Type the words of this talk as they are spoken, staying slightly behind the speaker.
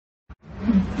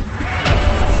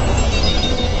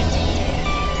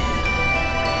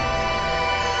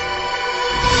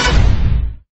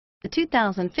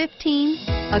2015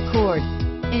 Accord.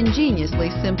 Ingeniously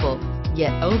simple,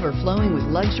 yet overflowing with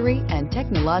luxury and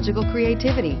technological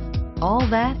creativity. All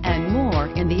that and more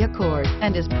in the Accord,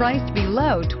 and is priced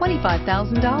below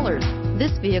 $25,000.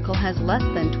 This vehicle has less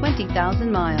than 20,000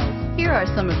 miles. Here are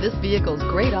some of this vehicle's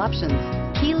great options: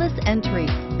 keyless entry,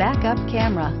 backup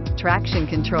camera, traction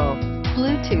control,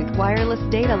 Bluetooth wireless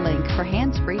data link for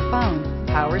hands-free phone,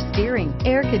 power steering,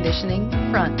 air conditioning,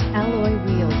 front alloy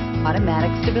wheels,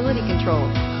 automatic stability control,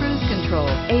 cruise control,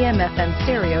 AM/FM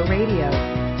stereo radio.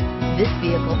 This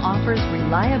vehicle offers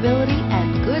reliability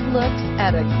and good looks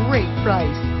at a great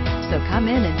price. So come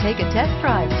in and take a test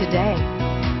drive today.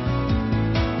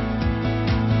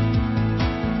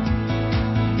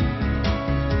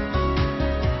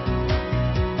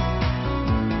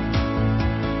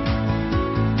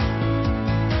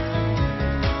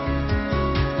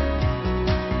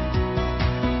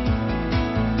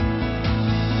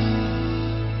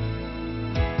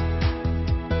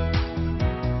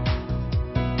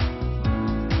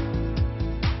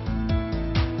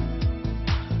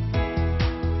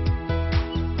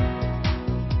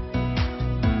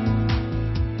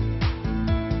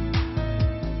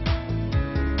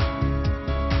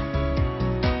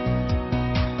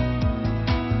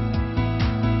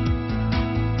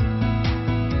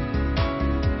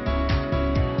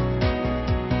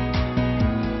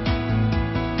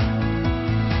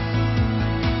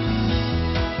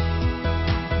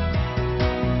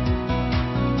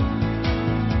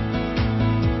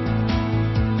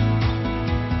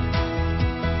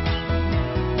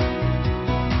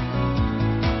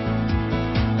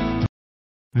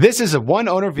 This is a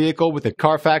one-owner vehicle with a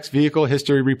Carfax Vehicle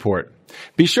History Report.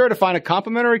 Be sure to find a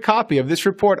complimentary copy of this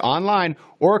report online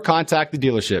or contact the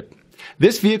dealership.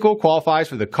 This vehicle qualifies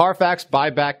for the Carfax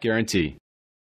Buyback Guarantee.